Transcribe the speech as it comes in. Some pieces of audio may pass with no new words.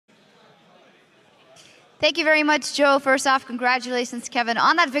Thank you very much, Joe. First off, congratulations, Kevin,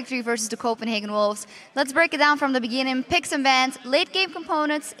 on that victory versus the Copenhagen Wolves. Let's break it down from the beginning. Picks and bans, late game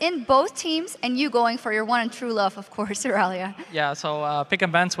components in both teams, and you going for your one and true love, of course, Aurelia. Yeah, so pick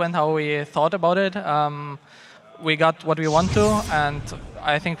and bans went how we thought about it. We got what we want to, and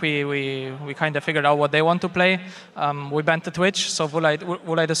I think we kind of figured out what they want to play. We banned the Twitch, so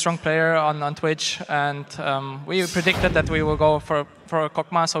Wulai is a strong player on Twitch, and we predicted that we will go for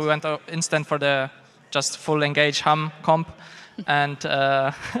Kokma, so we went instant for the just full engage hum comp. And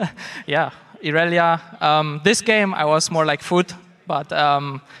yeah, Irelia. This game I was more like food, but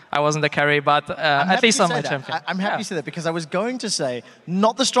I wasn't the carry, but at least I'm my champion. I'm happy to say that because I was going to say,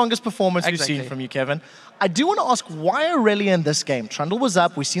 not the strongest performance we've seen from you, Kevin. I do want to ask, why Aurelia in this game? Trundle was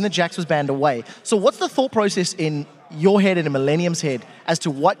up, we've seen that Jax was banned away. So what's the thought process in your head and in Millenium's head as to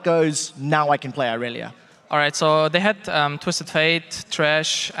what goes, now I can play Aurelia? All right, so they had Twisted Fate,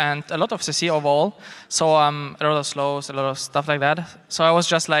 Trash, and a lot of CC overall. So a lot of slows, a lot of stuff like that. So I was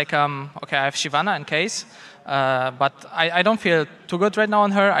just like, okay, I have Shyvana in case. But I don't feel too good right now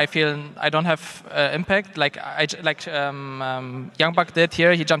on her. I feel I don't have impact like Youngbuck did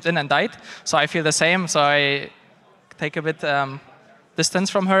here. He jumped in and died. So I feel the same. So I take a bit distance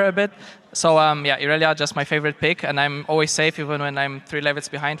from her a bit. So yeah, Irelia just my favorite pick, and I'm always safe even when I'm 3 levels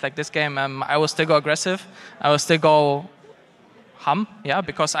behind. Like this game, I will still go aggressive. I will still go hum, yeah,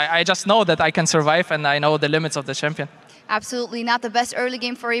 because I just know that I can survive and I know the limits of the champion. Absolutely not the best early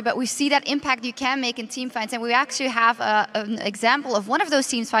game for you, but we see that impact you can make in team fights, and we actually have an example of one of those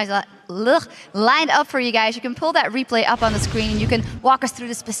team fights lined up for you guys. You can pull that replay up on the screen, and you can walk us through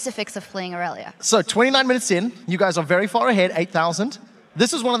the specifics of playing Aurelia. So 29 minutes in, you guys are very far ahead, 8,000.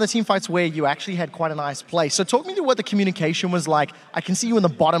 This is one of the team fights where you actually had quite a nice play. So talk me through what the communication was like. I can see you in the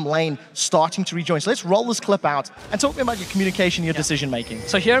bottom lane starting to rejoin. So let's roll this clip out and talk me about your communication, your decision making.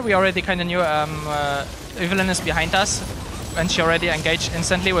 So here we already kind of knew Evelyn is behind us, and she already engaged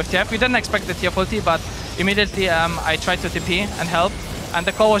instantly with TF. We didn't expect the TF ulti, but immediately I tried to TP and help. And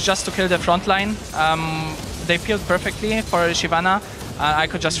the call was just to kill the front line. They peeled perfectly for Shyvana. I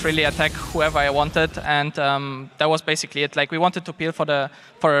could just freely attack whoever I wanted, and that was basically it. Like we wanted to peel for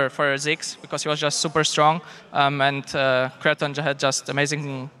Ziggs because he was just super strong, and Kraton had just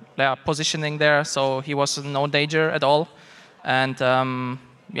amazing positioning there, so he was no danger at all, and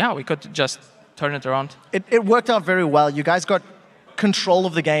yeah, we could just turn it around. It worked out very well. You guys got control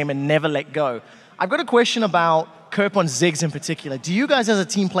of the game and never let go. I've got a question about Kerp on Ziggs in particular. Do you guys as a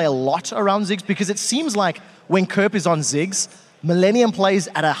team play a lot around Ziggs? Because it seems like when Kerp is on Ziggs, Millenium plays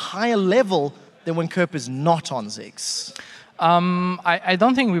at a higher level than when Kerp is not on Ziggs. I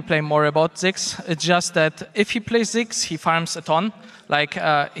don't think we play more about Ziggs. It's just that if he plays Ziggs, he farms a ton. Like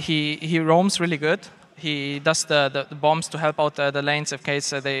he roams really good. He does the bombs to help out the lanes in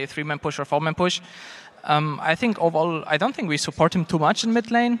case they 3-man push or 4-man push. I think overall, I don't think we support him too much in mid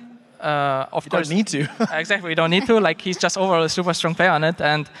lane. Of course, don't need to. Exactly, we don't need to. Like he's just overall a super strong player on it,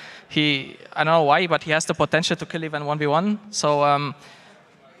 and I don't know why, but he has the potential to kill even 1v1. So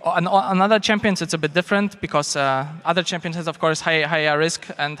on other champions, it's a bit different because other champions has, of course, higher risk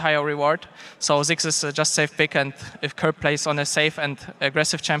and higher reward. So Ziggs is just safe pick, and if Kerp plays on a safe and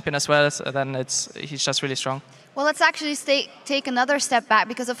aggressive champion as well, then he's just really strong. Well, let's actually take another step back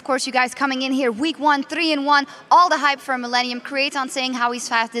because, of course, you guys coming in here, week 1, 3-1, all the hype for Millenium, Kraton saying how he's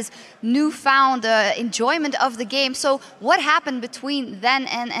had this newfound enjoyment of the game. So what happened between then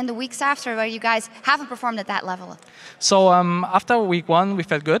and the weeks after where you guys haven't performed at that level? So after week 1, we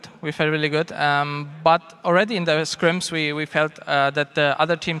felt good. We felt really good. But already in the scrims, we felt that the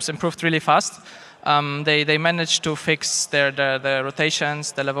other teams improved really fast. They managed to fix the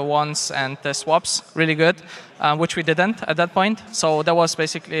rotations, the level 1s, and the swaps really good, which we didn't at that point. So that was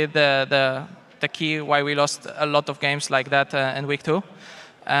basically the key why we lost a lot of games like that in week 2.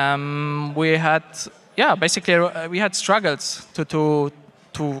 We had, yeah, basically we had struggles to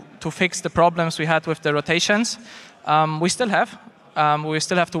fix the problems we had with the rotations. We still have. We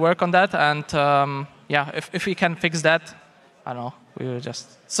still have to work on that, and yeah, if we can fix that, I don't know. We were just...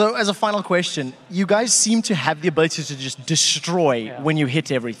 So as a final question, you guys seem to have the ability to just destroy when you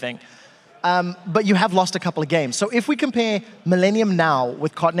hit everything. But you have lost a couple of games. So if we compare Millenium now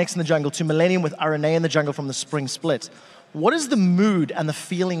with Cotnex in the jungle to Millenium with RNA in the jungle from the spring split, what is the mood and the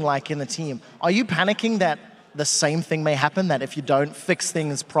feeling like in the team? Are you panicking that the same thing may happen, that if you don't fix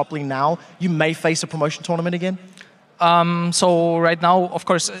things properly now, you may face a promotion tournament again? So right now, of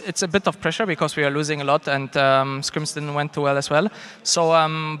course, it's a bit of pressure because we are losing a lot, and scrims didn't went too well as well. So,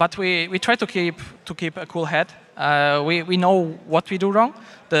 but we try to keep a cool head. We know what we do wrong.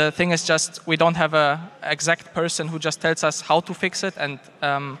 The thing is just we don't have a exact person who just tells us how to fix it, and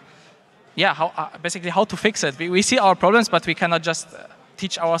yeah, basically how to fix it. We see our problems, but we cannot just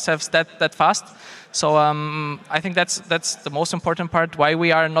teach ourselves that fast. So I think that's the most important part, why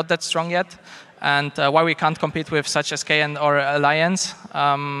we are not that strong yet, and why we can't compete with such SK or Alliance.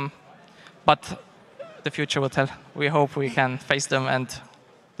 But the future will tell. We hope we can face them and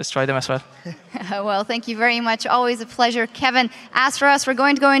destroy them as well. Well, thank you very much. Always a pleasure, Kevin. As for us, we're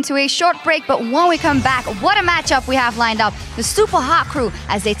going to go into a short break, but when we come back, what a matchup we have lined up. The Super Hot Crew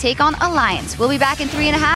as they take on Alliance. We'll be back in 3.5.